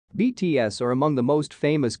BTS are among the most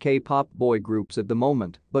famous K-pop boy groups at the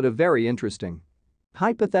moment, but a very interesting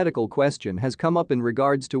hypothetical question has come up in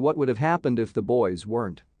regards to what would have happened if the boys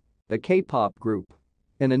weren't a K-pop group.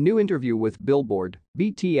 In a new interview with Billboard,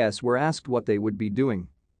 BTS were asked what they would be doing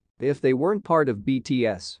if they weren't part of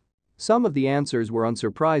BTS. Some of the answers were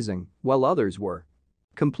unsurprising, while others were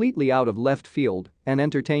completely out of left field and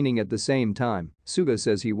entertaining at the same time. Suga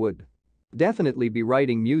says he would definitely be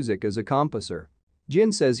writing music as a composer.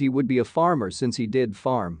 Jin says he would be a farmer since he did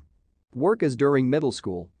farm work as during middle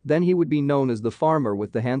school, then he would be known as the farmer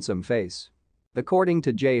with the handsome face. According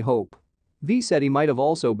to J-Hope, V said he might have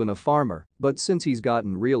also been a farmer, but since he's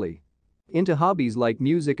gotten really into hobbies like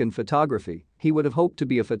music and photography, he would have hoped to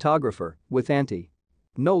be a photographer, with Auntie.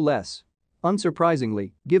 No less.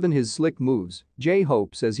 Unsurprisingly, given his slick moves,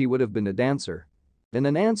 J-Hope says he would have been a dancer. In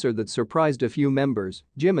an answer that surprised a few members,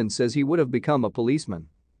 Jimin says he would have become a policeman.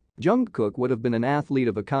 Jungkook would have been an athlete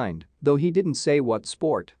of a kind, though he didn't say what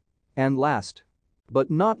sport. And last but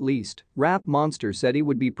not least, Rap Monster said he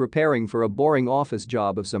would be preparing for a boring office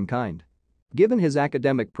job of some kind. Given his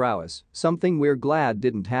academic prowess, something we're glad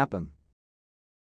didn't happen.